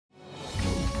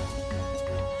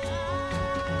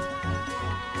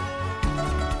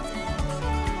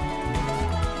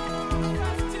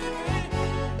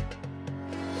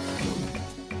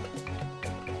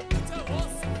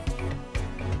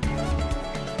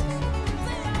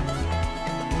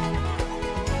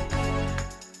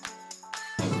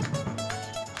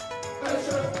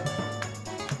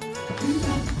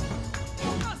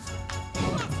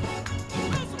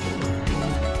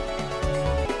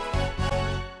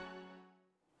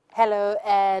Hello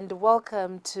and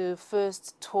welcome to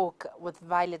First Talk with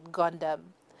Violet Gonda.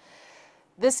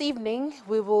 This evening,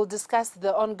 we will discuss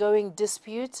the ongoing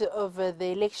dispute over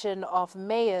the election of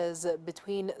mayors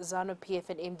between ZANU PF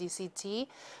and MDC-T,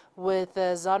 with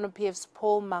ZANU PF's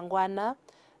Paul Mangwana,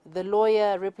 the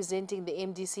lawyer representing the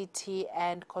MDC-T,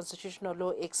 and constitutional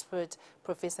law expert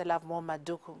Professor Lovemore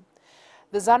Madhuku.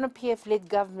 The ZANU PF-led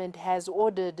government has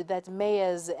ordered that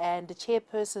mayors and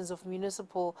chairpersons of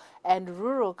municipal and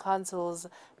rural councils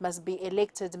must be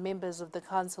elected members of the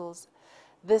councils.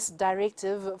 This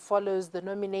directive follows the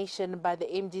nomination by the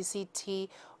MDC-T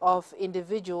of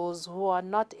individuals who are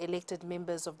not elected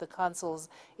members of the councils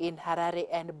in Harare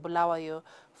and Bulawayo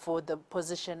for the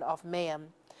position of mayor.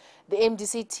 The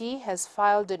MDC-T has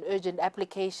filed an urgent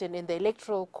application in the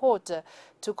Electoral Court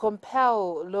to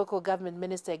compel local government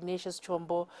minister Ignatius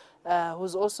Chombo,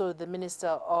 who's also the Minister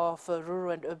of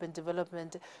Rural and Urban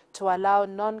Development, to allow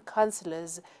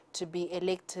non-councillors to be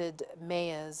elected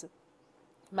mayors.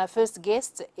 My first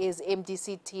guest is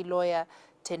MDC-T lawyer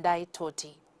Tendai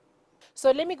Toti.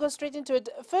 So let me go straight into it.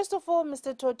 First of all,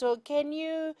 Mr. Toto, can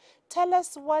you tell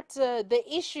us what the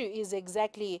issue is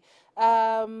exactly?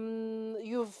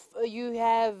 You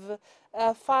have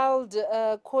filed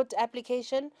a court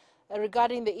application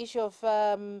regarding the issue of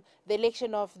the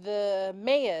election of the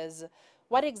mayors.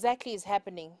 What exactly is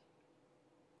happening?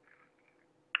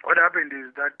 What happened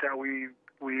is that we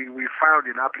filed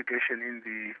an application in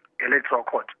the Electoral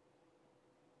Court.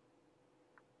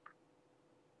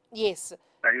 Yes.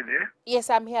 Are you there? Yes,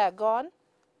 I'm here. Go on.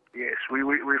 Yes, we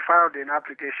filed an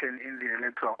application in the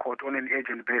Electoral Court on an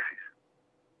urgent basis.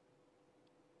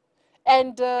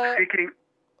 And seeking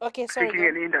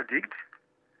an interdict.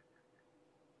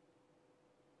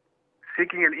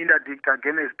 Seeking an interdict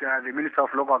against the Minister of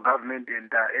Local Government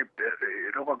and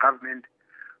Local Government,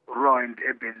 Rural and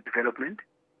Urban Development.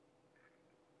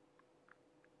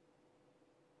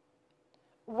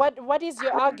 What is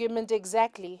your argument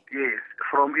exactly? Yes,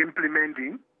 from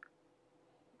implementing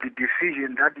the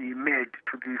decision that he made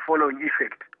to the following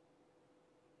effect,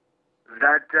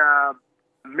 that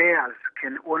mayors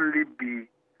can only be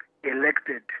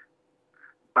elected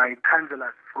by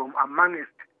councillors from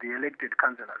amongst the elected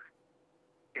councillors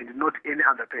and not any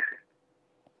other person.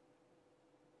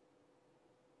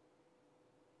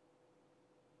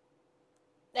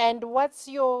 And what's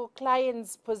your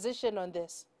client's position on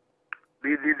this?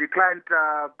 The client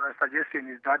suggestion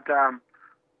is that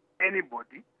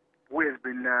anybody who has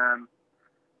been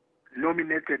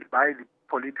nominated by the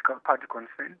political party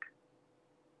concerned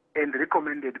and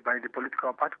recommended by the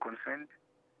political party concerned,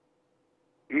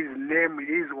 his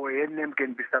or her name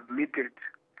can be submitted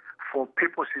for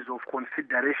purposes of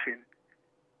consideration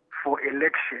for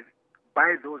election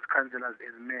by those councillors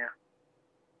as mayor.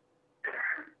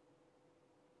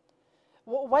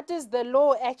 What does the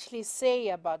law actually say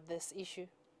about this issue?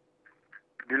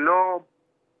 The law,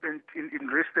 in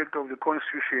respect of the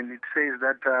Constitution, it says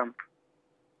that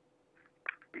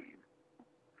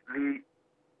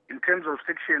in terms of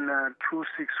Section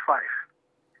 265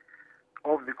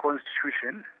 of the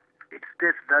Constitution, it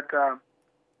states that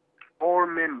all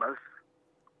members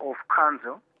of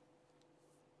council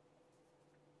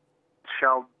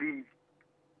shall be.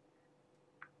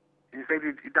 In fact,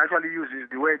 it actually uses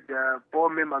the word all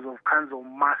members of council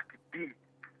must be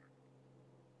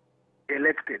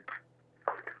elected.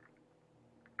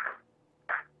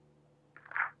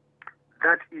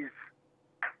 That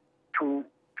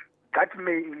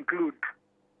may include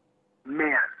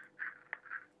mayors,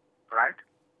 right?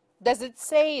 Does it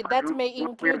say that may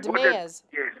include mayors?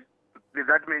 Yes,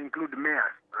 that may include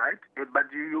mayors, right?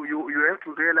 But you have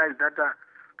to realize that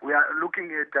we are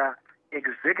looking at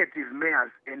executive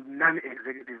mayors and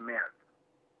non-executive mayors.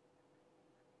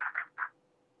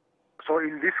 So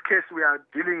in this case, we are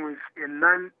dealing with a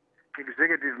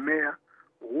non-executive mayor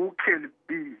who can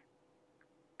be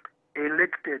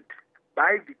elected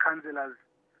by the councillors,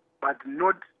 but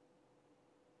not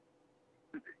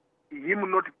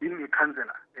him not being a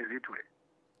councillor, as it were.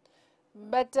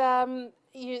 But the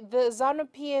ZANU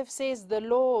PF says the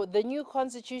new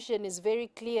constitution is very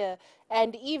clear,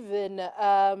 and even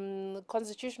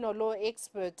constitutional law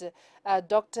expert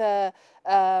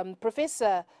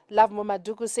Professor Lovemore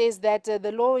Madhuku says that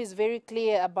the law is very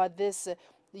clear about this.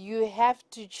 You have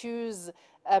to choose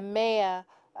a mayor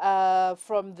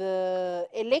from the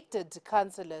elected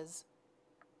councillors.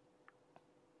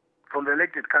 From the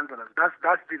elected councillors. That's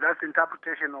the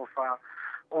interpretation of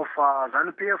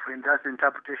ZANU PF, and that's the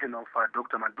interpretation of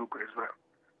Dr. Madhuku as well.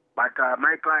 But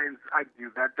my clients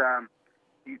argue that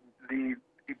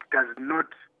it does not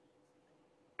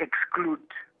exclude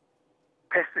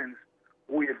persons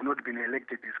who have not been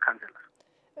elected as councillors.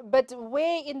 But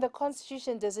where in the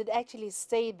Constitution does it actually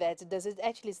state that? Does it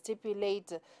actually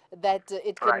stipulate that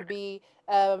it can Right. be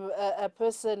a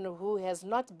person who has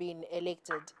not been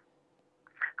elected?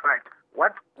 Right.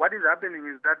 What is happening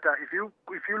is that if you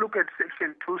look at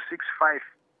Section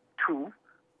 2652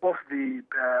 of the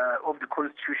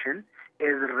Constitution,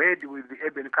 as read with the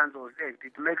Urban Councils Act,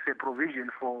 it makes a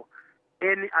provision for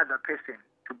any other person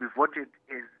to be voted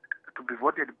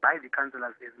by the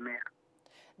councillors as mayor.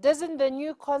 Doesn't the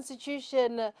new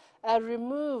constitution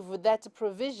remove that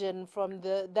provision from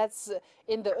that's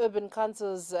in the Urban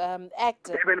Councils Act?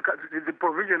 The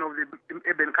provision of the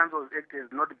Urban Councils Act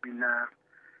has not been,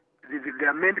 the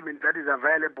amendment that is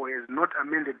available has not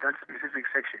amended that specific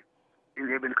section in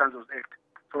the Urban Councils Act.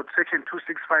 So Section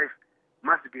 265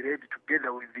 must be read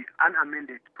together with the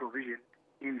unamended provision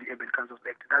in the Urban Councils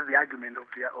Act. That's the argument of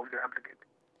the applicant.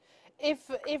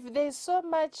 If there's so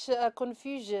much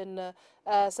confusion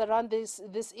surround this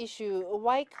issue,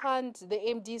 why can't the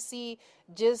MDC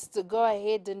just go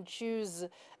ahead and choose,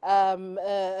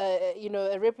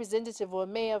 a representative or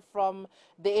mayor from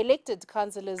the elected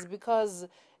councillors? Because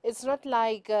it's not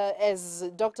like, as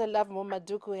Dr. Lovemore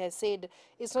Madhuku has said,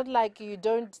 it's not like the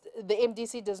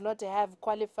MDC does not have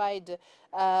qualified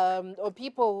or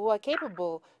people who are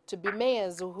capable to be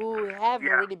mayors who have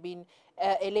already been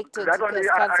elected as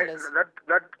councillors.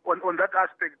 On that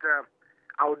aspect,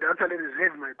 I would actually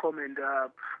reserve my comment.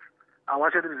 I would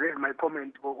actually reserve my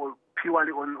comment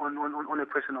purely on a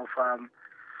question of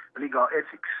legal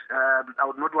ethics. I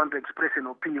would not want to express an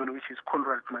opinion which is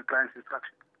contrary to my client's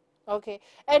instructions. Okay.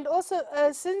 And also,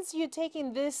 since you're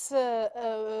taking this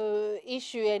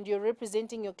issue and you're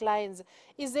representing your clients,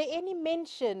 is there any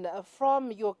mention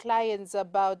from your clients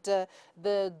about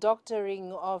the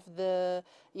doctoring of a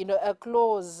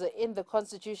clause in the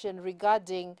Constitution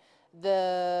regarding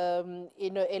the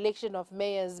election of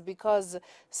mayors? Because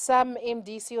some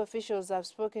MDC officials I've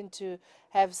spoken to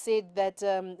have said that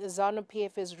ZANU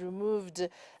PF has removed,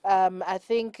 I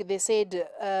think they said,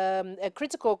 a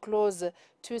critical clause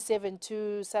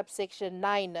 272 subsection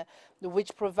 9,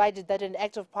 which provided that an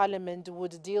act of parliament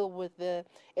would deal with the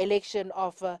election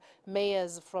of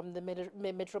mayors from the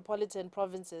metropolitan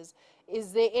provinces.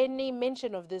 Is there any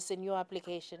mention of this in your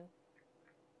application?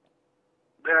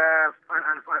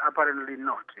 Apparently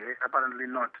not. Apparently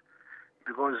not,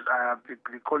 because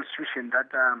the Constitution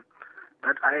that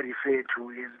I refer to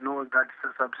is that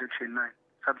subsection 9.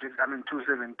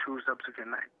 272 subsection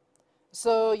 9.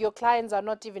 So your clients are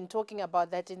not even talking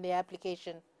about that in their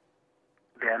application?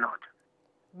 They are not.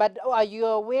 But are you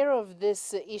aware of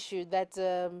this issue, that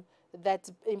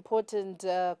that important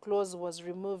clause was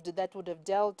removed that would have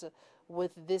dealt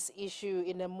with this issue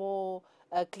in a more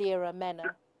clearer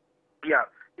manner? Yeah.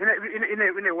 In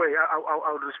a way,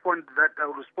 I'll respond that.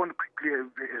 I'll respond quickly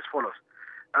as follows.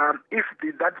 If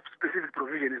that specific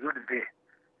provision is not there,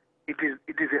 it is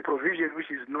a provision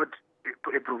which is not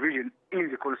a provision in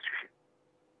the Constitution,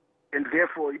 and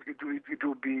therefore it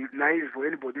will be naive for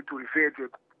anybody to refer to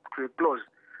a clause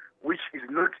which is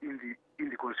not in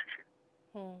the Constitution.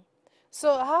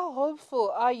 So, how hopeful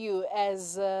are you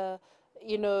as the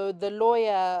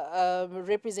lawyer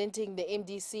representing the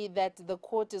MDC that the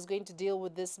court is going to deal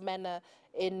with this manner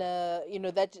in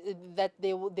that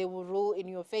they will rule in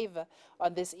your favor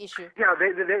on this issue? Yeah,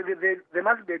 there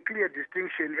must be a clear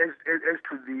distinction as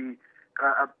to the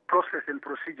process and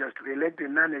procedures to elect a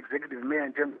non-executive mayor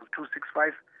in terms of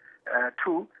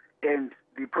 265(2) and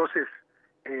the process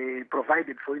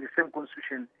provided for in the same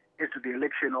Constitution as to the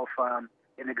election of an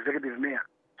executive mayor.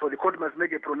 So the court must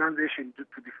make a pronunciation to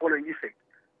the following effect,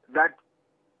 that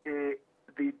the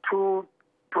two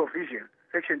provisions,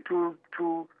 Section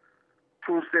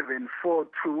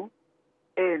 2742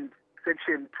 and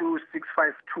Section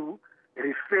 2652,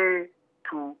 refer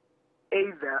to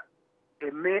either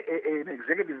an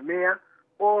executive mayor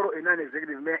or a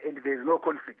non-executive mayor, and there is no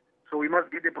conflict. So we must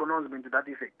get a pronouncement to that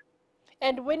effect.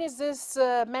 And when is this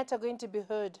matter going to be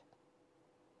heard?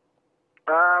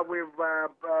 We've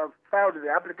filed the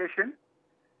application.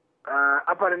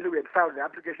 Apparently, we had filed the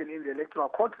application in the Electoral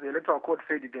Court. The Electoral Court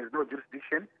said it has no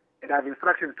jurisdiction, and I have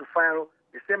instructions to file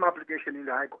the same application in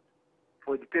the High Court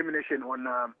for determination on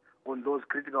those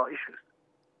critical issues,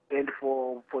 and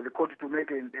for the court to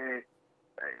make a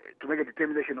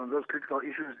determination on those critical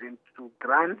issues and to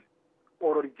grant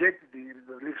or reject the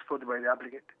relief sought by the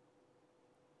applicant.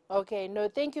 Okay. No,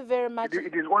 thank you very much.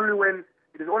 It is only when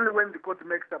the court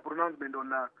makes a pronouncement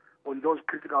on those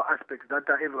critical aspects that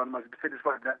everyone must be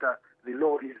satisfied that the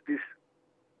law is this,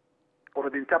 or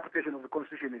the interpretation of the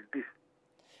Constitution is this.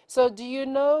 So do you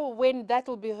know when that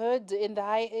will be heard in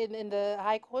the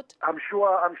High Court? I'm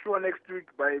sure next week,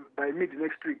 by mid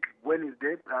next week,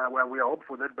 Wednesday. Well, we are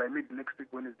hopeful that by mid next week,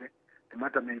 Wednesday, the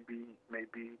matter may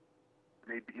be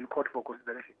in court for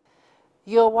consideration.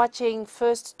 You're watching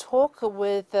First Talk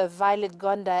with Violet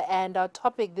Gonda, and our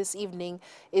topic this evening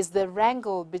is the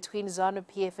wrangle between ZANU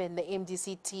PF and the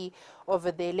MDC-T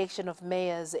over the election of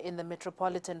mayors in the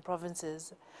metropolitan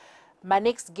provinces. My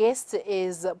next guest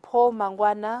is Paul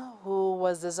Mangwana, who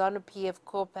was the ZANU PF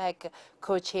COPAC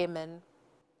co-chairman.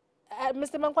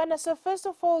 Mr. Mangwana, so first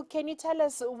of all, can you tell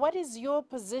us what is your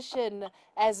position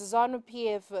as ZANU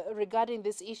PF regarding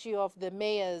this issue of the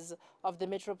mayors of the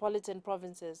metropolitan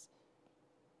provinces?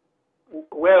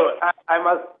 Well, I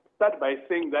must start by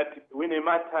saying that when a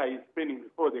matter is pending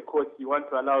before the court, you want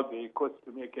to allow the court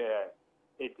to make a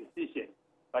decision.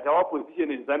 But our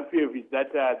position in ZANU PF is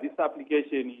that this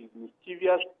application is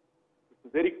mischievous.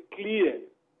 It's very clear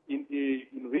in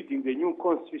reading the new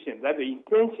constitution that the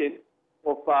intention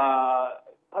of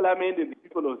Parliament and the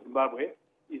people of Zimbabwe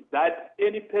is that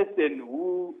any person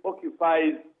who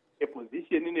occupies a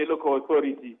position in a local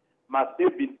authority must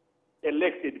have been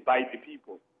elected by the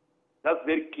people. That's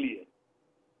very clear.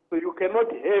 So you cannot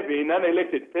have a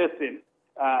non-elected person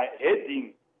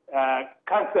heading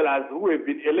councillors who have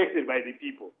been elected by the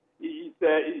people. It's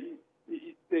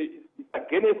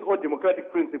against all democratic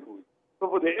principles. So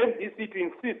for the MDC to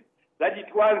insist that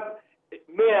it wants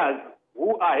mayors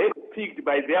who are picked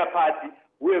by their party,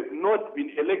 who have not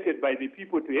been elected by the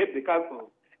people to head the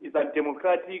council, is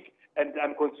undemocratic and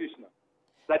unconstitutional.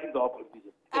 That is our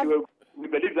position. Anyway, we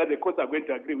believe that the courts are going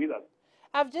to agree with us.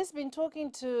 I've just been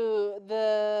talking to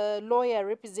the lawyer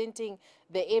representing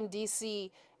the MDC,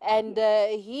 and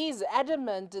he's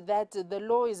adamant that the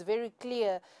law is very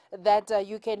clear that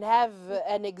you can have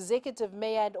an executive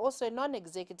mayor and also a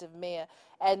non-executive mayor,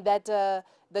 and that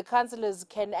the councillors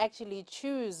can actually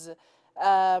choose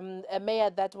a mayor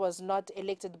that was not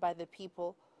elected by the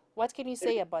people. What can you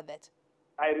say about that?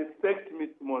 I respect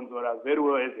Mr. Monzora very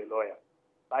well as a lawyer,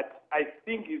 but I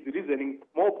think he's reasoning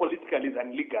more politically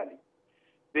than legally.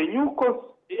 The new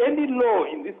any law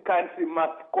in this country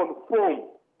must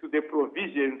conform to the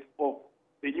provisions of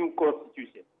the new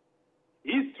constitution.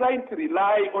 He's trying to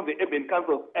rely on the Urban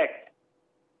Councils Act,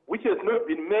 which has not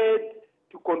been made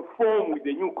to conform with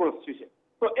the new constitution.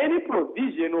 So any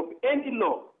provision of any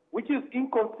law which is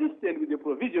inconsistent with the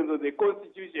provisions of the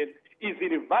constitution is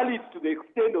invalid to the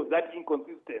extent of that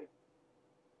inconsistency.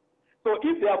 So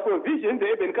if there are provisions in the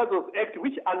Urban Councils Act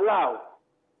which allow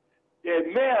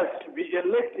mayors to be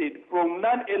elected from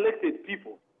non-elected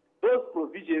people, those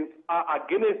provisions are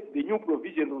against the new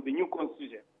provisions of the new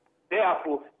constitution.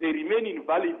 Therefore, they remain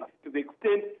invalid to the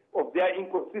extent of their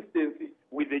inconsistency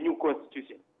with the new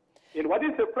constitution. And what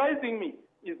is surprising me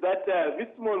is that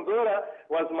Mr. Monzora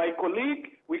was my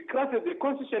colleague. We crafted the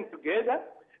constitution together.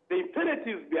 The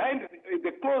imperatives behind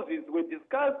the clauses were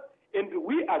discussed, and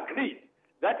we agreed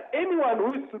that anyone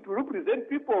who is to represent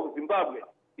people of Zimbabwe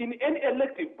in any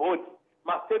elective body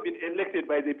must have been elected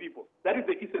by the people. That is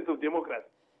the essence of democracy.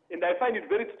 And I find it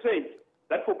very strange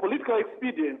that for political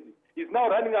expediency, is now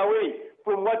running away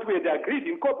from what we had agreed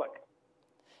in COPAC.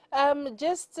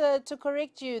 Just to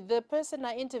correct you, the person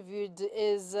I interviewed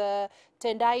is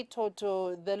Tendai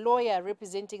Toto, the lawyer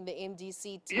representing the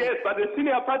MDC-T. Yes, but the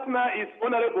senior partner is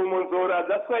Honorable Monzora.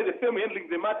 That's why the firm handling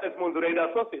the matter is Monzora and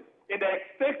Associates. And I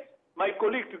expect my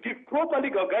colleague to give proper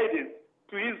legal guidance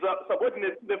to his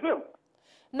subordinates in the firm.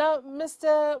 Now,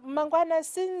 Mr. Mangwana,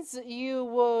 since you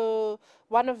were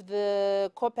one of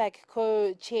the COPAC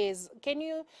co-chairs, can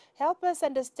you help us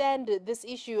understand this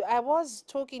issue? I was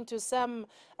talking to some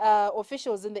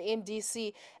officials in the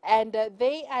MDC, and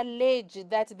they allege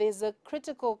that there's a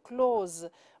critical clause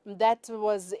that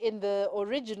was in the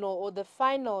original or the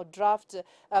final draft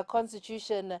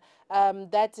constitution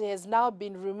that has now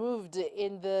been removed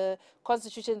in the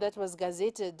constitution that was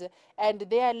gazetted, and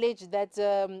they allege that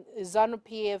ZANU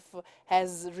PF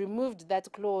has removed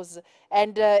that clause,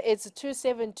 and it's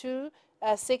 272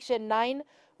 section 9,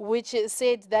 which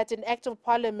said that an act of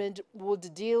parliament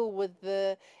would deal with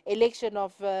the election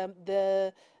of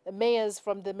the mayors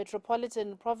from the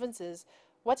metropolitan provinces.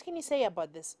 What can you say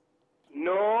about this?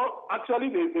 No, actually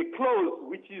there's a clause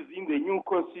which is in the new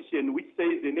constitution which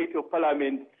says the act of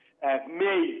parliament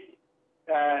may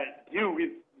deal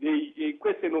with the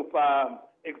question of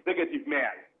executive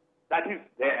mayors. That is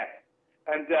there.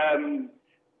 And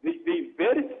the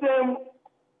very same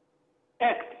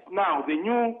act now, the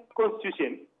new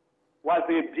constitution, was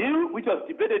a bill which was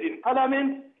debated in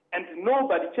parliament and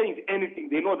nobody changed anything.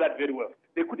 They know that very well.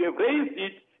 They could have raised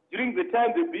it during the time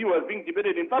the bill was being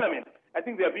debated in parliament. I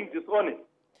think they are being dishonest.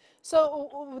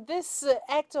 So this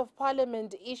Act of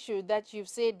Parliament issue that you've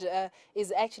said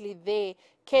is actually there,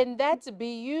 can that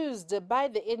be used by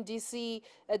the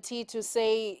NDC-T to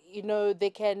say, you know, they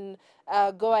can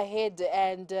go ahead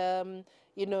and,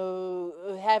 you know,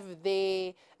 have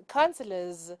their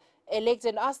councillors elect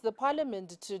and ask the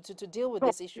Parliament to deal with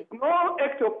this issue? No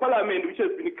Act of Parliament which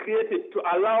has been created to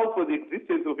allow for the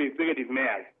existence of executive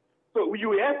mayors. So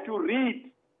you have to read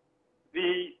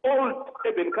the old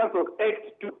Urban Council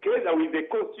Act together with the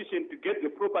Constitution to get the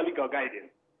proper legal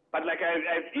guidance. But like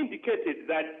I've indicated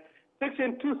that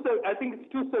Section 2, I think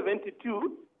it's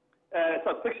 272,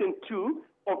 subsection 2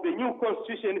 of the new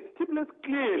Constitution stipulates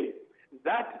clearly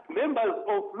that members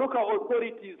of local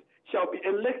authorities shall be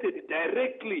elected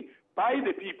directly by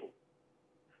the people.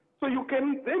 So you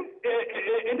can then,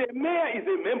 and a mayor is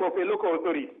a member of a local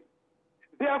authority.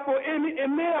 Therefore, a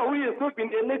mayor who has not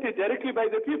been elected directly by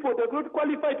the people does not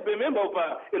qualify to be a member of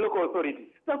a local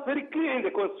authority. That's very clear in the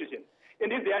Constitution.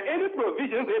 And if there are any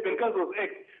provisions in the Urban Councils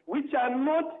Act which are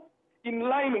not in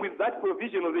line with that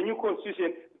provision of the new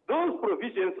Constitution, those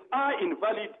provisions are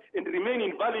invalid and remain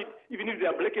invalid even if they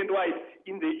are black and white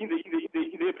in the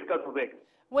Urban Councils Act.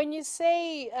 When you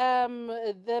say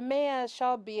the mayor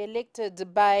shall be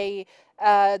elected by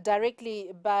directly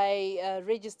by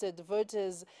registered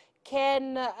voters,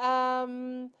 can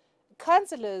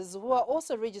councillors who are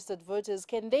also registered voters,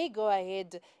 can they go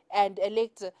ahead and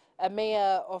elect a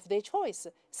mayor of their choice,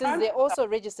 since they're also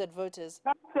registered voters?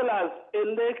 Councillors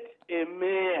elect a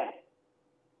mayor.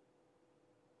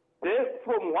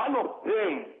 From one of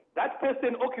them, that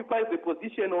person occupies the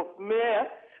position of mayor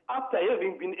after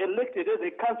having been elected as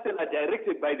a councillor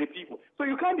directed by the people. So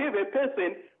you can't have a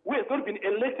person who has not been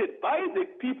elected by the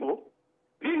people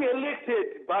being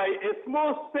elected by a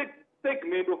small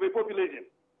segment of a population.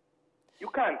 You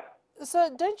can't. So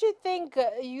don't you think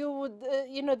you would,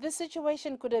 you know, this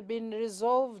situation could have been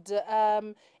resolved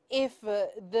if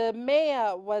the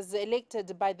mayor was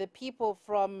elected by the people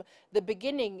from the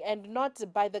beginning and not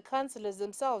by the councillors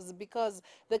themselves? Because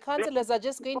the councillors are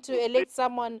just going to elect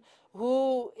someone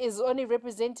who is only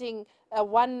representing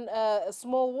one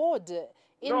small ward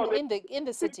in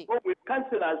the city. With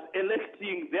councillors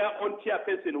electing their own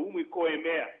chairperson, whom we call a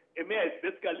mayor. A mayor is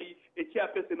basically a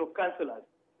chairperson of councillors,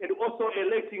 and also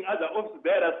electing other office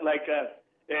bearers like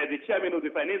the chairman of the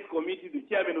finance committee, the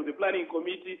chairman of the planning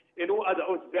committee, and all other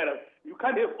office bearers. You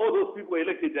can't have all those people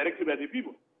elected directly by the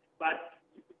people. But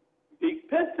the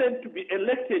person to be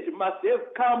elected must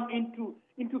have come into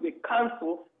the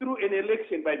council through an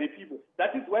election by the people.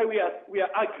 That is why we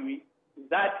are arguing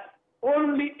that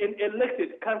only an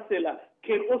elected councillor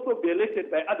can also be elected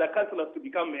by other councillors to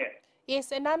become mayor.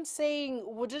 Yes, and I'm saying,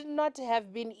 would it not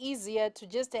have been easier to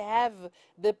just have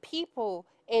the people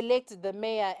elect the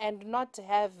mayor and not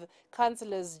have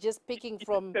councillors just picking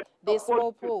from their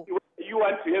small pool? You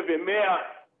want to have a mayor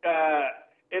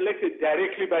elected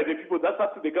directly by the people, that's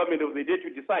up to the government of the day to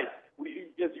decide.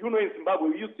 As you know, in Zimbabwe,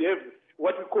 we used to have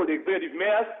what we call the executive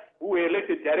mayors who were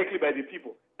elected directly by the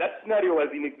people. That scenario was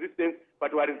in existence,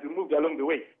 but was removed along the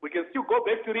way. We can still go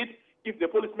back to it if the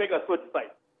policymakers so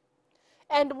decide.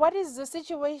 And what is the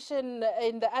situation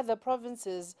in the other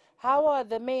provinces? How are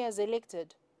the mayors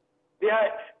elected? They are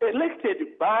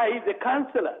elected by the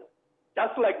councillors,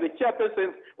 just like the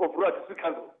chairpersons of rural district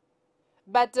councils.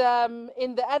 But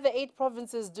in the other 8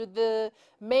 provinces, do the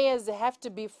mayors have to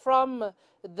be from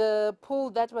the pool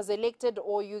that was elected,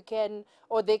 or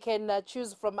they can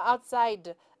choose from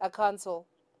outside a council?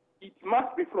 It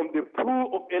must be from the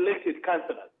pool of elected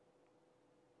councillors.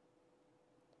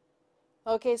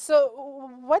 Okay, so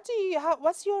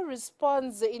what's your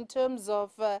response in terms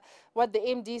of what the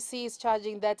MDC is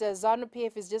charging, that ZANU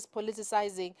PF is just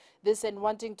politicizing this and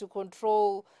wanting to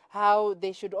control how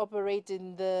they should operate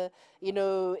in the,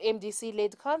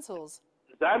 MDC-led councils?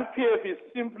 ZANU PF is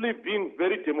simply being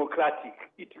very democratic.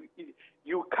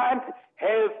 You can't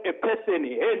have a person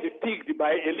hand-picked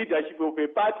by a leadership of a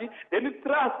party, then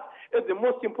thrust as the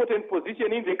most important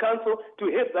position in the council to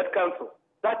head that council.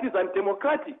 That is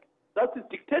undemocratic. That is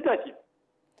dictatorship.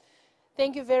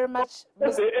 Thank you very much.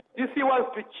 The NDC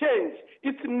wants to change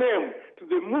its name to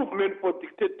the Movement for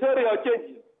Dictatorial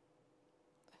Changes.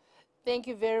 Thank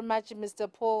you very much,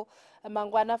 Mr. Paul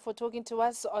Mangwana, for talking to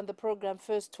us on the program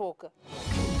First Talk.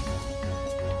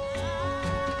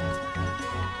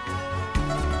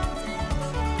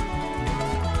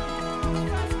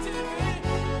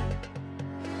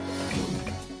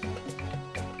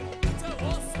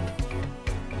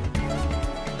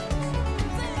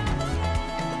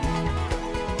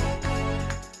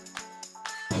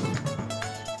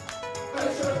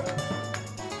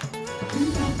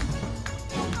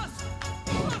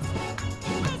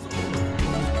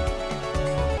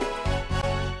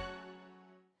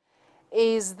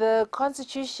 Is the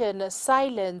Constitution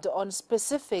silent on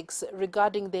specifics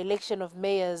regarding the election of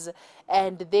mayors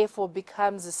and therefore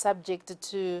becomes subject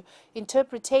to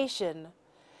interpretation?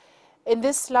 In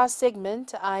this last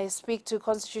segment, I speak to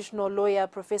constitutional lawyer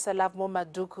Professor Lovemore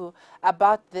Madhuku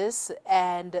about this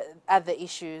and other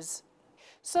issues.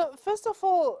 So, first of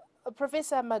all,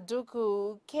 Professor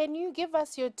Madhuku, can you give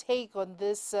us your take on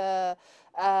this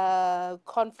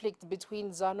conflict between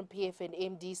ZANU PF and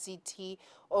MDC-T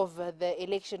over the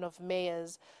election of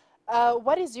mayors?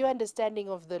 What is your understanding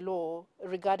of the law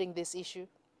regarding this issue?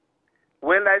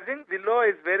 Well, I think the law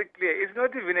is very clear. It's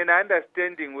not even an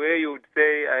understanding where you would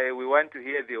say, we want to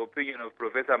hear the opinion of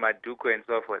Professor Madhuku and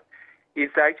so forth.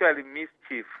 It's actually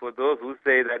mischief for those who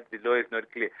say that the law is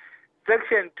not clear.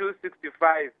 Section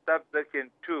 265, subsection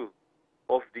 2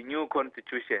 of the new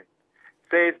constitution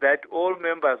says that all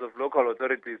members of local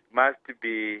authorities must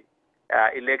be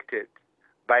elected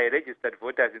by registered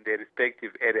voters in their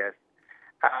respective areas.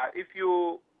 If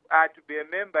you are to be a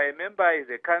member is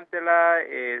a councillor,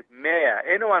 a mayor.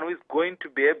 Anyone who is going to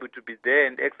be able to be there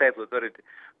and exercise authority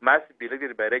must be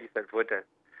elected by registered voters.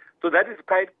 So that is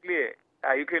quite clear.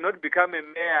 You cannot become a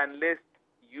mayor unless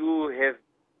you have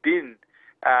been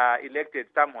elected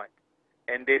somewhat.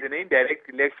 And there's an indirect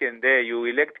election there. You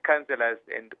elect councillors,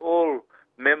 and all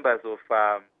members of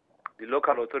the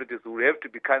local authorities will have to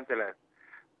be councillors.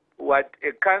 What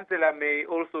a councillor may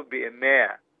also be a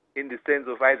mayor in the sense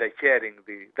of either chairing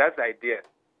that's the idea.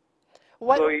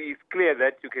 So it's clear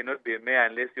that you cannot be a mayor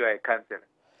unless you are a councillor.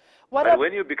 But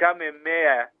when you become a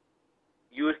mayor,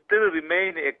 you still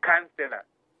remain a councillor.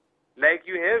 Like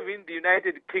you have in the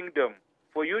United Kingdom,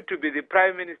 for you to be the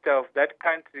Prime Minister of that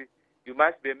country, you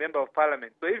must be a member of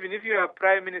Parliament. So even if you are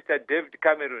Prime Minister David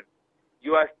Cameron,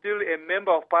 you are still a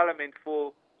member of Parliament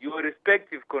for your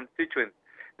respective constituents.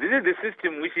 This is the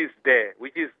system which is there,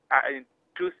 which is in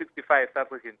 265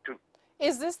 subsection 2.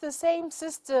 Is this the same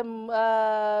system,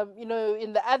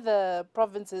 in the other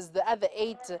provinces, the other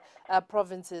 8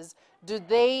 provinces? Do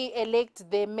they elect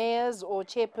their mayors or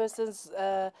chairpersons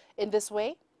in this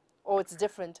way, or it's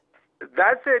different?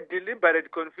 That's a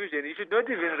deliberate confusion. You should not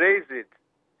even raise it.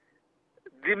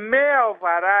 The mayor of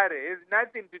Harare has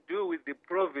nothing to do with the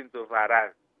province of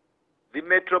Harare. The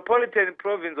metropolitan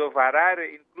province of Harare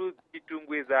includes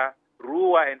Chitungwiza,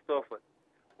 Rua, and so forth.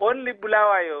 Only in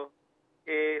Bulawayo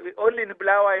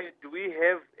do we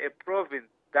have a province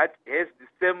that has the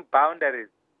same boundaries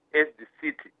as the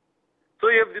city. So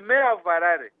you have the mayor of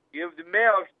Harare, you have the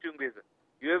mayor of Chitungwiza,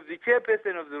 you have the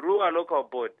chairperson of the Rua local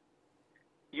board,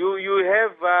 you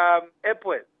have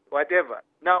Epwes, whatever.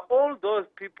 Now, all those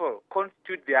people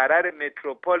constitute the Harare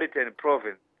Metropolitan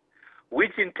Province,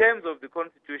 which in terms of the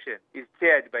Constitution is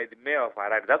chaired by the mayor of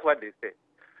Harare. That's what they say.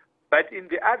 But in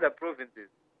the other provinces,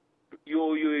 you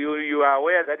are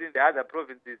aware that in the other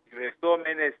provinces, you have so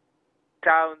many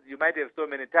towns, you might have so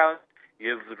many towns,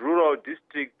 you have rural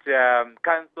district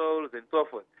councils and so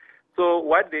forth. So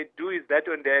what they do is that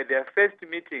on their first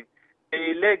meeting,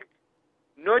 they elect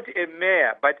not a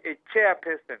mayor, but a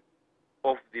chairperson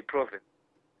of the province,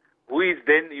 who is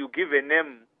then, you give a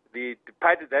name, the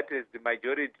party that is the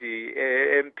majority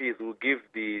MPs will give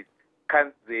the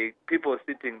people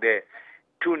sitting there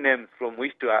 2 names from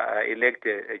which to elect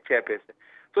a chairperson.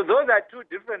 So those are 2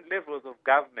 different levels of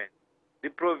government. The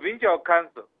provincial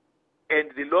council and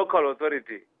the local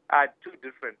authority are 2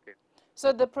 different things.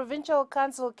 So the provincial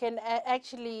council can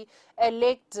actually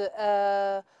elect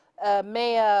a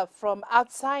mayor from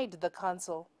outside the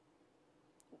council?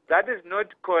 That is not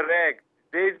correct.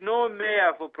 There is no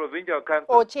mayor for provincial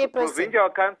council. Or chairperson. Provincial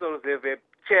councils have a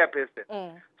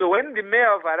chairperson. So when the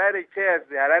mayor of Harare chairs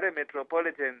the Harare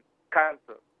Metropolitan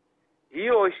Council, he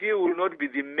or she will not be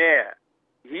the mayor.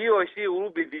 He or she will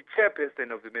be the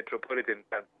chairperson of the Metropolitan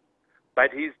Council.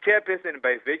 But he is chairperson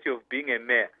by virtue of being a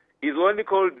mayor. He's only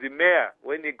called the mayor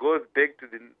when he goes back to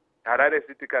the Harare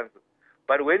City Council.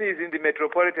 But when he's in the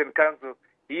Metropolitan Council,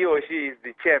 he or she is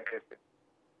the chairperson.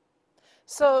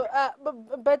 So,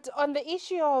 but on the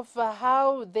issue of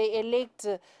how they elect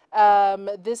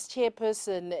this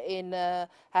chairperson in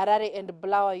Harare and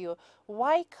Bulawayo,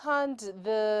 why can't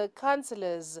the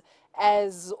councillors,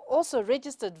 as also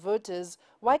registered voters,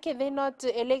 why can they not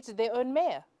elect their own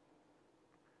mayor?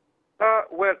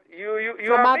 Well,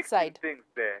 you are mixing things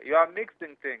there. You are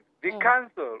mixing things. The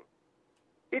council,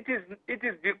 it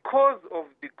is because of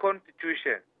the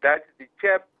constitution that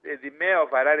the mayor of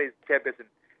Harare is chairperson.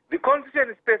 The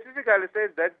Constitution specifically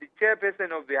says that the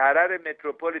chairperson of the Harare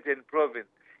Metropolitan Province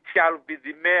shall be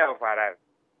the mayor of Harare.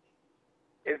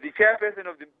 the chairperson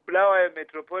of the Bulawayo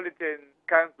Metropolitan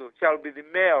Council shall be the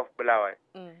mayor of Bulawayo.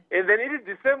 And then it is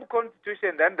the same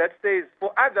constitution then that says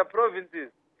for other provinces,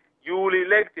 you will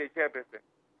elect a chairperson.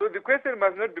 So the question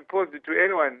must not be posed to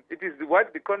anyone. It is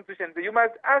what the constitution says. You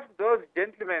must ask those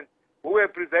gentlemen who were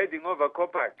presiding over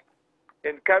COPAC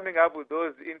and coming up with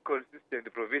those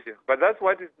inconsistent provisions. But that's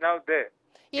what is now there.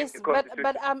 Yes,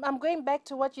 but I'm going back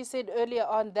to what you said earlier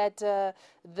on, that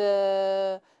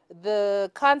the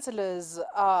councillors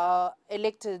are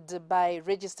elected by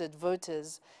registered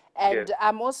voters. And Yes.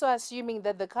 I'm also assuming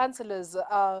that the councillors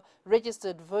are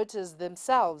registered voters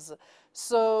themselves.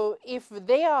 So if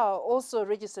they are also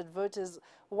registered voters,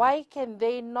 why can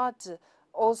they not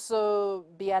also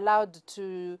be allowed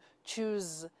to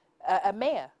choose a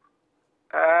mayor?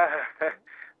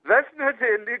 That's not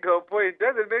a legal point. It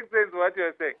doesn't make sense what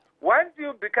you're saying. Once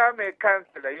you become a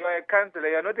councillor, you are a councillor.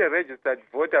 You are not a registered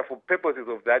voter for purposes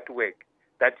of that work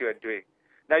that you are doing.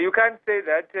 Now, you can't say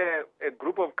that a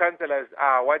group of councillors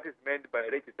are what is meant by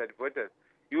registered voters.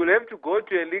 You will have to go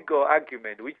to a legal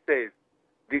argument which says,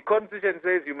 the Constitution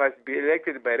says you must be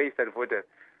elected by registered voters.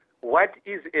 What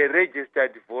is a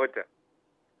registered voter?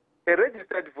 A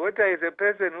registered voter is a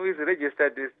person who is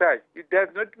registered as such. It does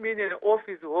not mean an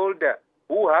office holder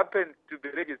who happens to be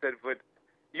registered voter.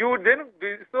 You would then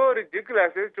be so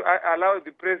ridiculous as to allow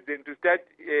the president to start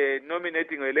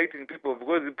nominating or electing people,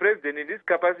 because the president in this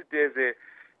capacity as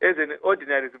an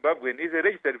ordinary Zimbabwean is a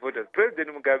registered voter. President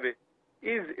Mugabe,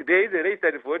 there is a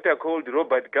registered voter called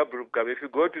Robert Gabriel Mugabe. If you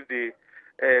go to the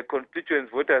constituent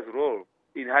voters roll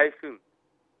in Highfield.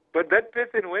 But that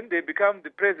person, when they become the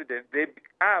president, they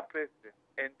are president,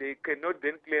 and they cannot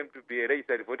then claim to be a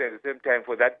registered voter at the same time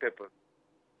for that purpose.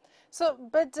 So,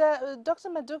 but Dr.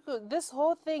 Madhuku, this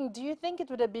whole thing, do you think it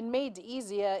would have been made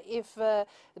easier if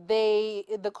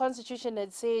the Constitution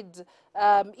had said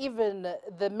even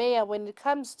the mayor, when it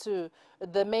comes to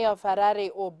the mayor of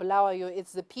Harare or Bulawayo,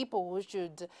 it's the people who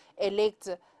should elect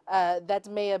that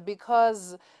mayor?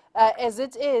 Because as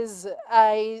it is,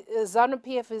 ZANU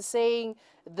PF is saying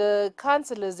the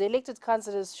councillors, the elected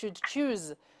councillors, should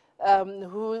choose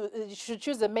who should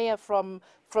choose a mayor from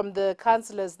the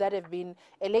councillors that have been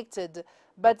elected.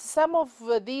 But some of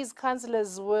these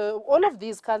councillors all of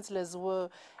these councillors were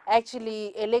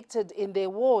actually elected in their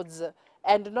wards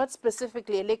and not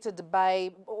specifically elected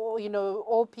by,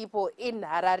 all people in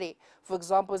Harare. For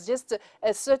example, it's just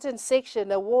a certain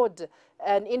section, a ward,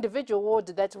 an individual ward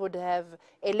that would have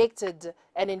elected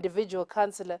an individual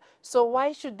councillor. So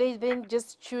why should they then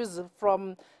just choose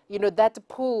from, that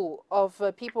pool of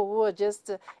people who are just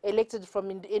elected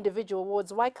from individual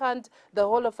wards? Why can't the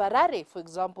whole of Harare, for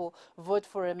example, vote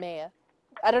for a mayor?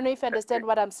 I don't know if you understand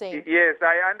what I'm saying. Yes,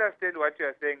 I understand what you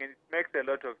are saying, and it makes a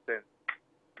lot of sense.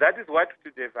 That is what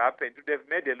should have happened. It would have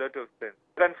made a lot of sense.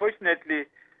 But unfortunately,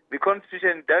 the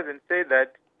Constitution doesn't say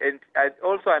that, and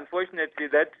also unfortunately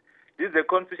that this is a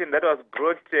Constitution that was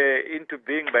brought into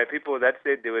being by people that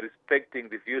said they were respecting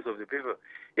the views of the people.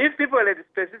 If people had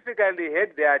specifically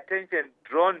had their attention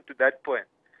drawn to that point,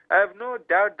 I have no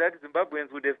doubt that Zimbabweans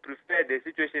would have preferred a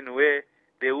situation where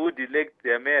they would elect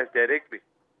their mayors directly.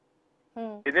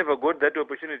 They never got that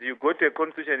opportunity. You got a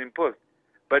Constitution imposed.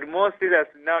 But more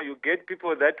seriously now, you get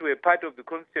people that were part of the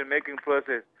constitution-making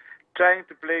process trying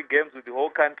to play games with the whole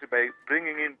country by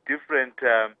bringing in different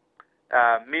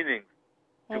meanings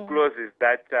to clauses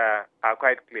that are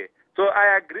quite clear. So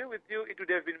I agree with you. It would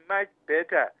have been much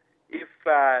better if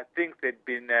things had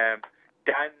been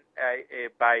done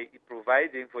by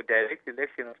providing for direct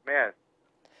election of mayors.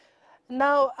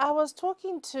 Now, I was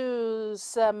talking to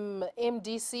some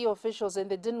MDC officials, and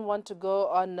they didn't want to go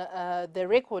on the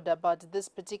record about this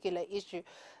particular issue.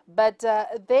 But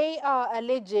they are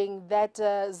alleging that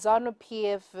ZANU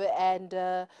PF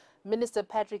and Minister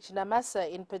Patrick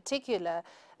Chinamasa in particular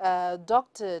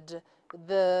doctored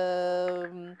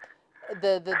the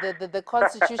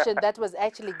constitution that was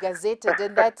actually gazetted,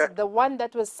 and that the one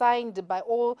that was signed by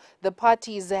all the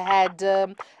parties had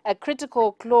a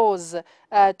critical clause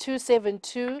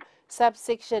 272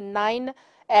 subsection 9,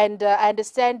 and I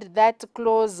understand that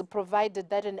clause provided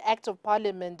that an act of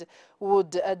parliament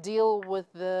would deal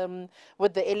with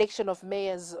the election of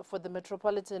mayors for the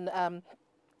metropolitan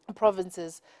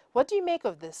provinces. What do you make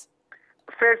of this?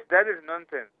 First, that is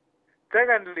nonsense.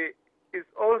 Secondly, it's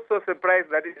also surprised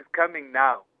that it is coming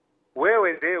now. Where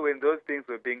were they when those things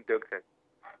were being doctored?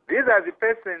 These are the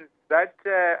persons that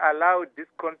allowed this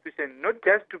constitution not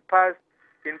just to pass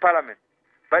in parliament,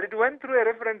 but it went through a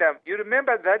referendum. You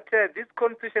remember that this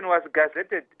constitution was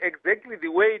gazetted exactly the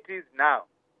way it is now.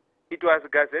 It was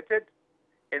gazetted,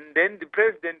 and then the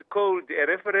president called a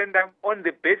referendum on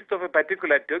the basis of a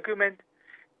particular document.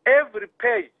 every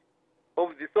page of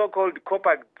the so-called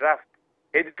COPAC draft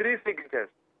had 3 signatures.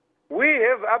 We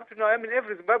have up to now, I mean,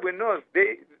 every Zimbabwean knows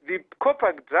the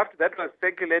COPAC draft that was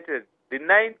circulated, the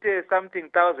 90-something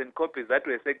thousand copies that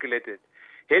were circulated,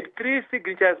 had 3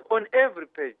 signatures on every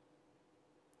page.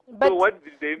 But, so what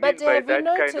did they mean by that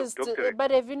kind of doctrine?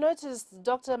 But have you noticed,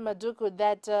 Dr. Madhuku,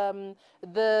 that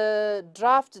the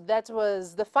draft that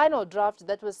was, the final draft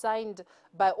that was signed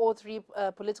by all 3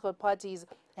 political parties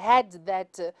had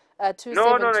that 272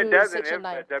 No, it doesn't section have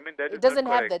 9. that. I mean, that it is doesn't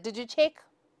not have correct. that. Did you check?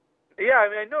 Yeah,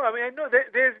 I know.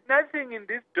 There's nothing in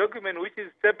this document which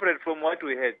is separate from what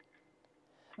we had.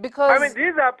 Because I mean,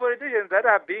 these are politicians that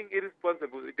are being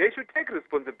irresponsible. They should take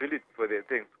responsibility for their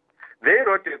things. They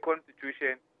wrote a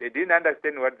constitution. They didn't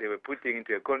understand what they were putting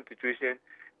into a constitution.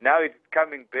 Now it's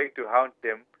coming back to haunt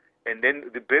them. And then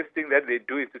the best thing that they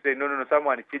do is to say, no,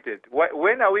 someone cheated.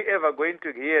 When are we ever going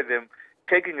to hear them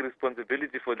taking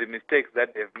responsibility for the mistakes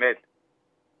that they've made?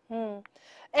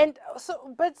 And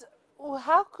so, but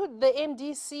how could the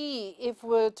MDC, if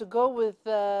we're to go with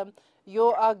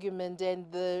your argument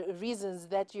and the reasons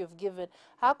that you've given,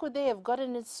 how could they have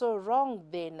gotten it so wrong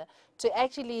then to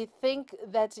actually think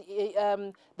that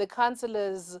the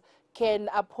councillors can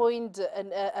appoint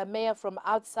a mayor from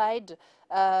outside,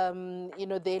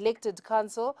 the elected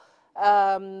council,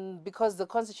 because the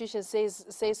constitution says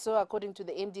so according to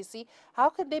the MDC? How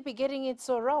could they be getting it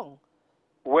so wrong?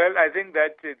 Well, I think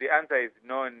that the answer is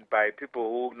known by people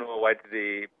who know what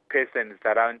the person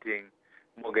surrounding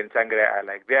Morgan Sangre are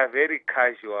like. They are very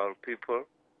casual people.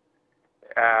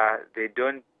 They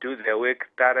don't do their work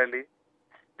thoroughly.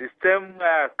 The same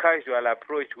casual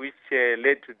approach which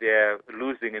led to their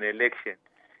losing an election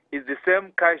is the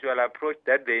same casual approach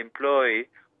that they employ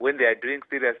when they are doing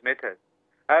serious matters.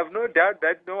 I have no doubt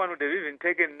that no one would have even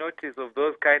taken notice of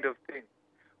those kind of things.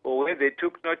 Or when they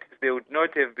took notice, they would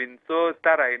not have been so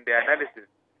thorough in their analysis.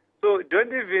 So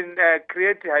don't even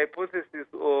create hypotheses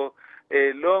or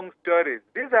long stories.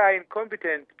 These are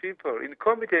incompetent people,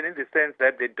 incompetent in the sense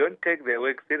that they don't take their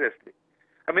work seriously.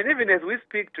 I mean, even as we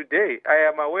speak today, I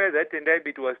am aware that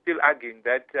Ndabit was still arguing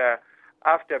that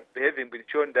after having been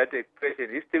shown that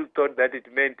expression, he still thought that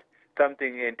it meant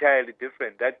something entirely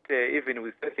different, that even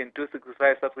with Section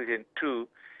 265, Subsection 2,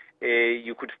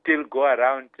 you could still go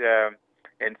around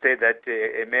and say that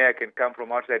a mayor can come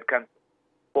from outside council.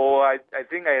 Or I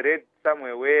think I read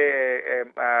somewhere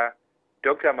where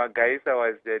Dr. Magaisa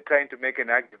was trying to make an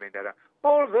argument that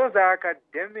all those are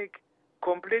academic,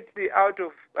 completely out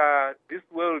of this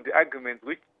world arguments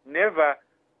which never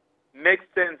make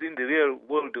sense in the real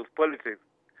world of politics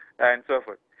and so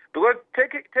forth. Because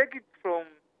take it from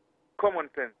common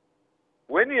sense.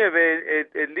 When you have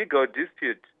a legal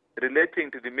dispute relating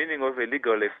to the meaning of a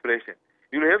legal expression,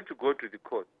 you'll have to go to the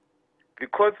court. The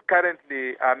courts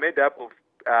currently are made up of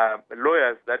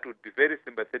lawyers that would be very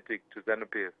sympathetic to ZANU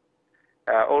PF.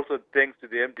 Also thanks to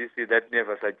the MDC that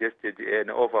never suggested an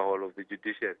overhaul of the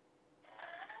judiciary.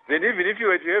 Then even if you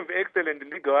were to have excellent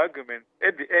legal arguments,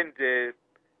 at the end,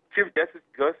 Chief Justice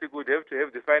Gossip would have to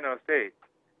have the final say,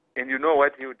 and you know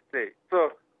what he would say.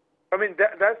 So, I mean,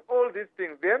 that's all these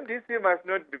things. The MDC must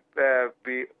not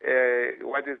be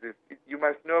what is this? You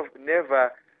must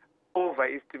never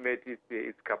overestimate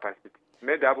its capacity.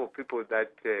 Made up of people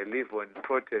that live on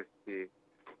protest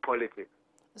politics.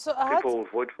 So people will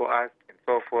vote for us and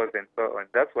so forth and so on.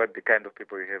 That's what the kind of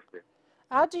people you have there.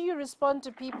 How do you respond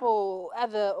to people,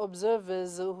 other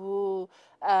observers who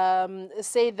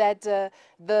say that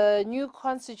the new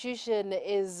constitution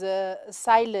is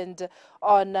silent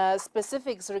on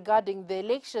specifics regarding the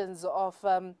elections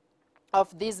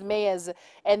of these mayors,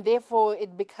 and therefore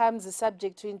it becomes a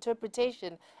subject to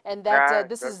interpretation, and that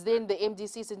this is then the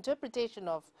MDC's interpretation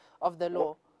of the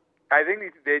law? I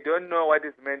think they don't know what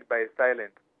is meant by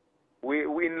silent. We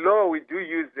in law, we do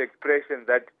use the expression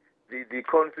that the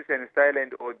constitution is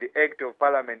silent or the act of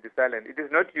parliament is silent. It is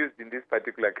not used in this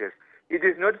particular case. It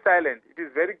is not silent. It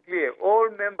is very clear. All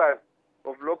members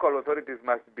of local authorities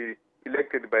must be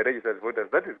elected by registered voters.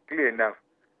 That is clear enough.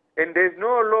 And there is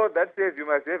no law that says you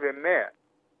must have a mayor.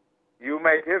 You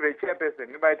might have a chairperson.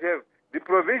 You might have... The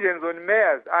provisions on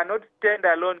mayors are not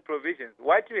standalone provisions.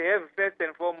 What you have first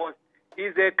and foremost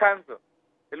is a council,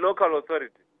 a local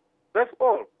authority. That's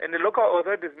all. And the local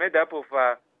authority is made up of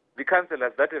the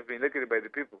councillors that have been elected by the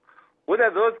people. Whether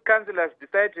those councillors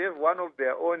decide to have one of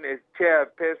their own as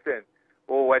chairperson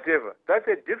or whatever, that's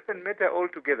a different matter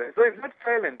altogether. So it's not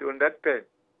silent on that page.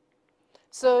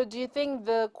 So do you think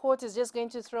the court is just going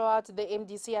to throw out the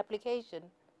MDC application?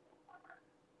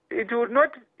 It would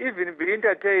not even be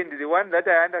entertained. The one that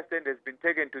I understand has been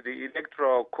taken to the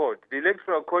electoral court. The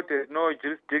electoral court has no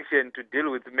jurisdiction to deal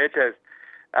with matters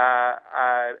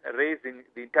raising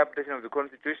the interpretation of the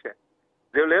Constitution,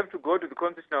 they will have to go to the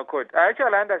Constitutional Court. I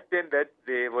actually understand that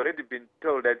they've already been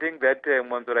told. I think that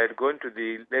Mangwana had gone to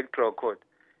the Electoral Court.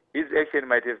 His action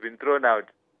might have been thrown out,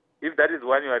 if that is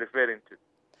one you are referring to.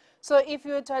 So if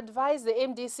you were to advise the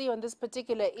MDC on this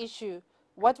particular issue,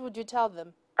 what would you tell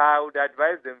them? I would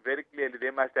advise them very clearly. They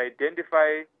must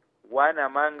identify one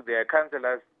among their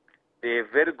councillors. They have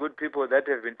very good people that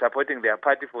have been supporting their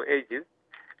party for ages.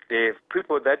 They have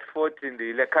people that fought in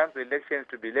the council elections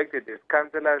to be elected as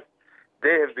councillors.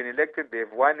 They have been elected. They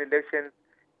have won elections.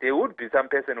 There would be some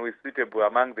person who is suitable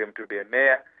among them to be a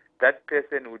mayor. That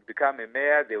person would become a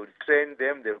mayor. They would train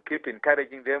them. They would keep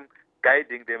encouraging them,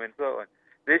 guiding them, and so on.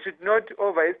 They should not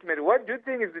overestimate. What do you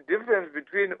think is the difference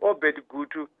between Obed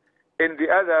Gutu and the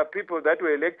other people that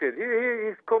were elected? He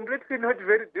is completely not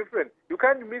very different. You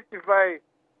can't mystify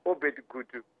Obed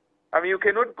Gutu. I mean, you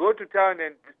cannot go to town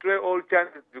and destroy all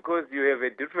chances because you have a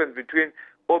difference between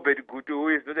Obed Gutu, who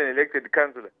is not an elected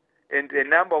councillor, and a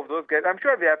number of those guys. I'm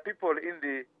sure there are people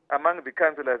among the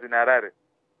councillors in Harare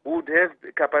who would have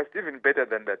the capacity even better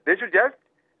than that. They should just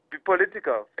be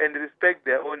political and respect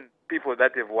their own people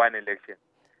that have won election.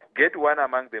 Get one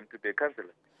among them to be a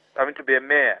councillor. To be a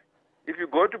mayor. If you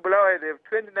go to Bulawayo, they have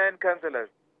 29 councillors,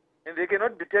 and they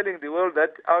cannot be telling the world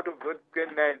that out of those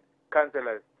 29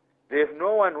 councillors, they have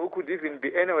no one who could even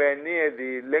be anywhere near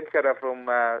the lecturer from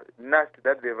NAST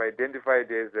that they've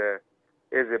identified as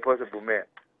a possible mayor.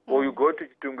 Or you go to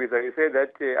Chitungwiza, you say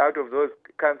that out of those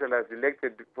councillors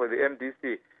elected for the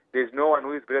MDC, there's no one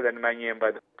who is better than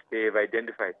Manyemba that they have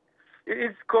identified.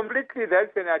 It's completely,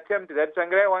 that's an attempt that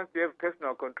Sangrai wants to have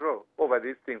personal control over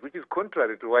these things, which is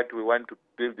contrary to what we want to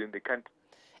build in the country.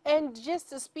 And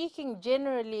just speaking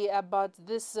generally about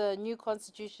this new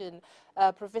constitution,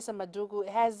 Professor Madhuku,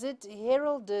 has it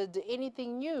heralded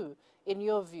anything new in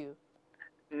your view?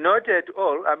 Not at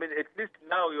all. At least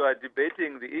now you are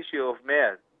debating the issue of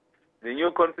mayors. The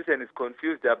new constitution is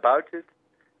confused about it.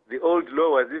 The old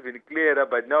law was even clearer,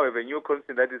 but now we have a new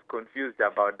constitution that is confused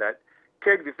about that.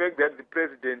 Take the fact that the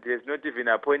president has not even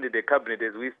appointed a cabinet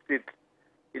as we sit.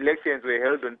 Elections were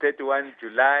held on 31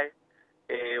 July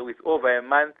with over a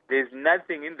month. There's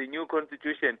nothing in the new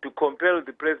constitution to compel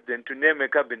the president to name a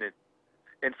cabinet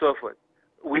and so forth.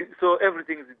 So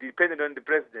everything is dependent on the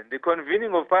president. The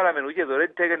convening of parliament, which has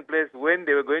already taken place when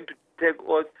they were going to take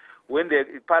oath, when the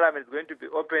parliament is going to be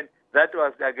open, that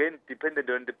was again dependent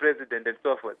on the president and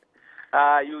so forth.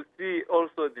 You see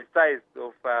also the size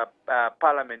of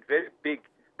parliament, very big.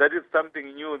 That is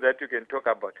something new that you can talk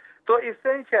about. So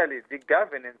essentially, the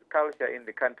governance culture in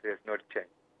the country has not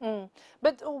changed.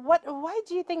 But why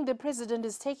do you think the president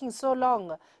is taking so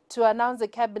long to announce the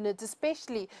cabinet,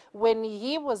 especially when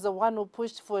he was the one who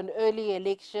pushed for an early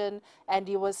election and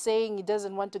he was saying he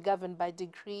doesn't want to govern by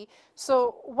decree?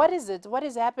 So what is it? What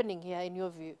is happening here in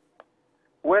your view?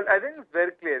 Well, I think it's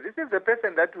very clear. This is the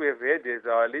person that we have had as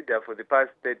our leader for the past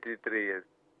 33 years.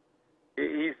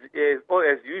 He's,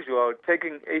 as usual,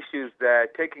 taking issues,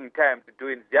 taking time to do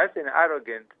it. Just an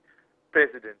arrogant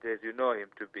president, as you know him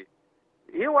to be.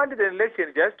 He wanted an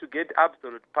election just to get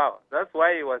absolute power. That's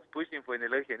why he was pushing for an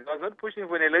election. He was not pushing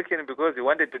for an election because he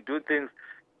wanted to do things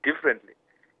differently.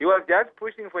 He was just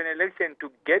pushing for an election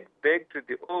to get back to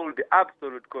the old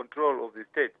absolute control of the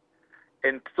state.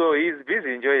 And so he's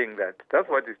busy enjoying that. That's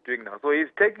what he's doing now. So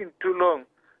he's taking too long,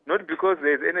 not because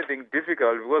there's anything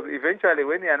difficult, because eventually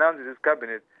when he announces his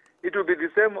cabinet, it will be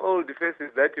the same old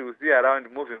faces that you will see around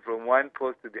moving from one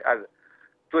post to the other.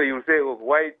 So you will say, oh,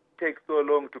 why take so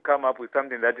long to come up with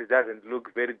something that doesn't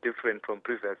look very different from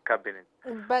previous cabinets?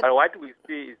 But what we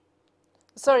see is...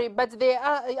 Sorry, but there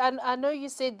are, I know you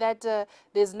said that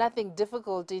there's nothing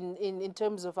difficult in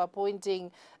terms of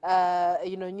appointing,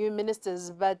 new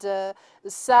ministers, but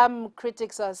some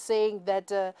critics are saying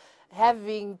that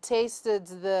having tasted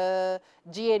the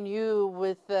GNU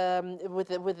with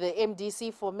the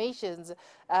MDC formations,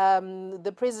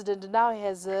 the president now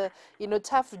has a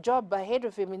tough job ahead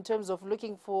of him in terms of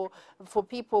looking for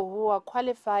people who are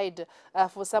qualified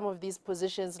for some of these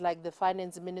positions like the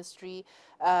finance ministry.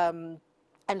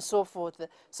 And so forth.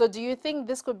 So do you think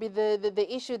this could be the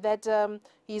issue that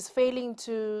he's failing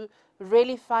to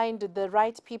really find the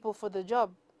right people for the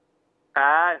job?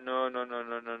 No.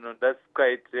 That's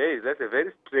quite, that's a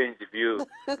very strange view,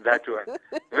 that one.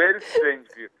 Very strange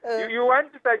view. You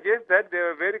want to suggest that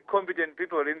there are very competent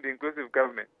people in the inclusive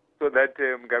government, so that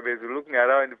Mugabe is looking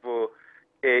around for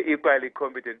equally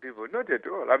competent people? Not at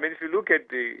all. If you look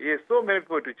at he has so many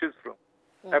people to choose from.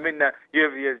 You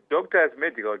have doctors,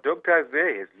 medical doctors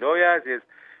there, he has lawyers,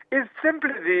 it's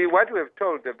simply what we have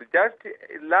told them, just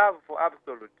love for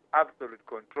absolute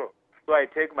control. so I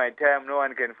take my time, no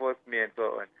one can force me, and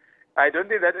so on. I don't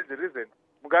think that is the reason.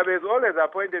 Mugabe has always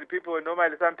appointed people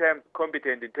normally sometimes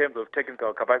competent in terms of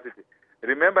technical capacity.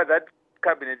 Remember that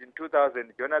cabinet in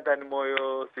 2000, Jonathan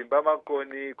Moyo, Simba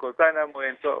Makoni, Kosana Moyo,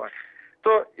 and so on.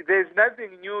 So there's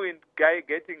nothing new in guy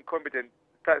getting competent,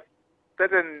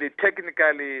 certainly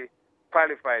technically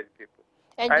qualified people.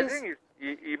 And I think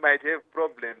he might have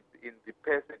problems in the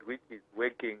person which is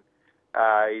working,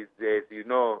 is, as you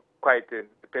know, quite a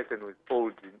person who is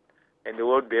old and they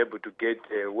won't be able to get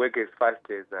work as fast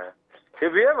as...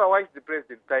 Have you ever watched the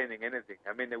president signing anything?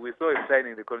 I mean, we saw him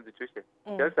signing the Constitution,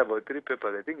 just about 3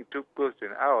 papers. I think it took close to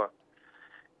an hour.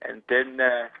 And then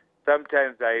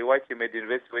sometimes I watch him at the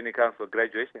university when he comes for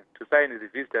graduation. To sign his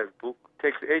visitor's book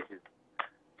takes ages.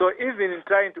 So even in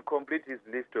trying to complete his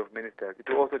list of ministers, it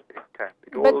will also take time.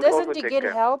 But doesn't he get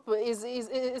help?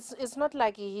 It's not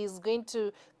like he's going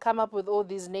to come up with all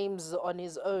these names on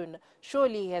his own.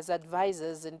 Surely he has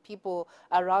advisors and people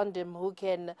around him who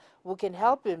can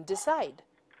help him decide.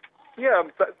 Yeah,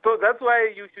 so that's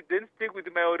why you should then stick with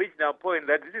my original point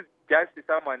that this is just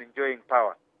someone enjoying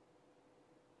power.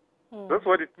 That's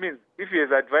what it means. If he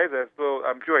has advisors, so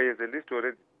I'm sure he has a list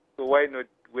already. So why not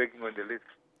working on the list?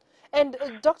 And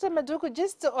Dr. Madhuku,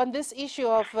 just on this issue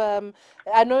of,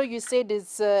 I know you said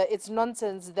it's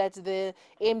nonsense that the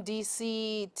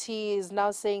MDC-T is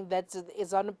now saying that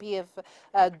ZANU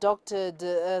PF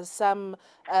doctored some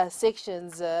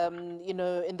sections, you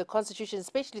know, in the Constitution,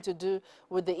 especially to do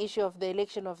with the issue of the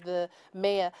election of the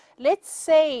mayor. Let's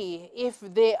say if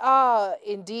they are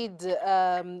indeed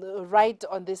right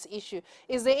on this issue,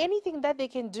 is there anything that they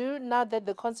can do now that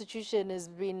the Constitution has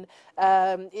been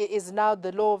is now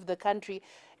the law of the country?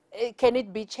 Can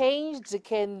it be changed?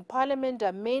 Can Parliament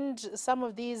amend some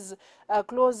of these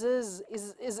clauses?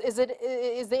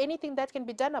 Is there anything that can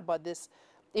be done about this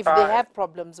if they have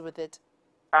problems with it?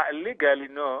 Legally,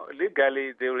 no.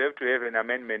 Legally, they will have to have an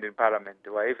amendment in Parliament,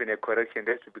 or even a correction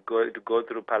that has to go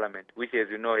through Parliament, which, as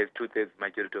you know, has 2/3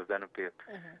 majority of ZANU PF.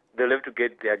 They'll have to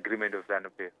get the agreement of ZANU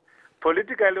PF.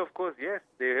 Politically, of course, yes,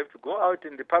 they have to go out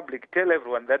in the public, tell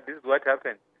everyone that this is what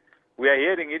happened. We are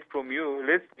hearing it from you.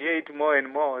 Let's hear it more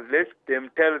and more. Let them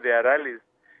tell their rallies,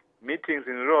 meetings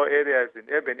in rural areas, in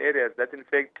urban areas, that in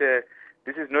fact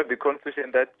this is not the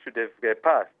constitution that should have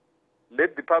passed.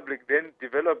 Let the public then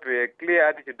develop a clear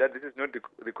attitude that this is not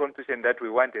the constitution that we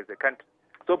want as a country.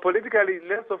 So politically,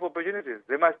 lots of opportunities.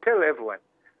 They must tell everyone,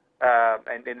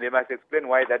 and they must explain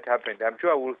why that happened. I'm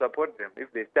sure we'll support them if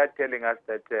they start telling us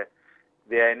that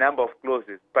there are a number of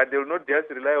clauses, but they will not just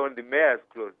rely on the mayor's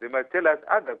clause. They must tell us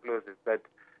other clauses that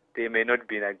they may not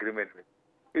be in agreement with.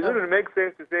 It wouldn't make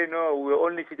sense to say, no, we're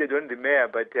only cheated on the mayor,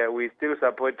 but we still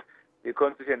support the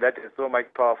constitution that has so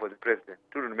much power for the president.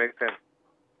 It wouldn't make sense.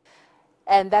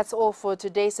 And that's all for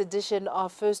today's edition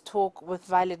of First Talk with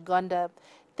Violet Gonda.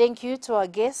 Thank you to our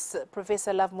guest,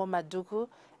 Professor Lovemore Madhuku.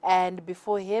 And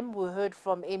before him, we heard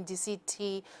from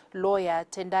MDC-T lawyer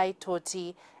Tendai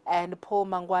Toti and Paul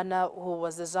Mangwana, who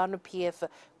was the ZANU PF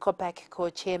COPAC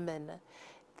co-chairman.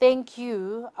 Thank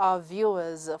you, our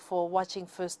viewers, for watching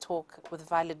First Talk with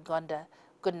Violet Gonda.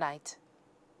 Good night.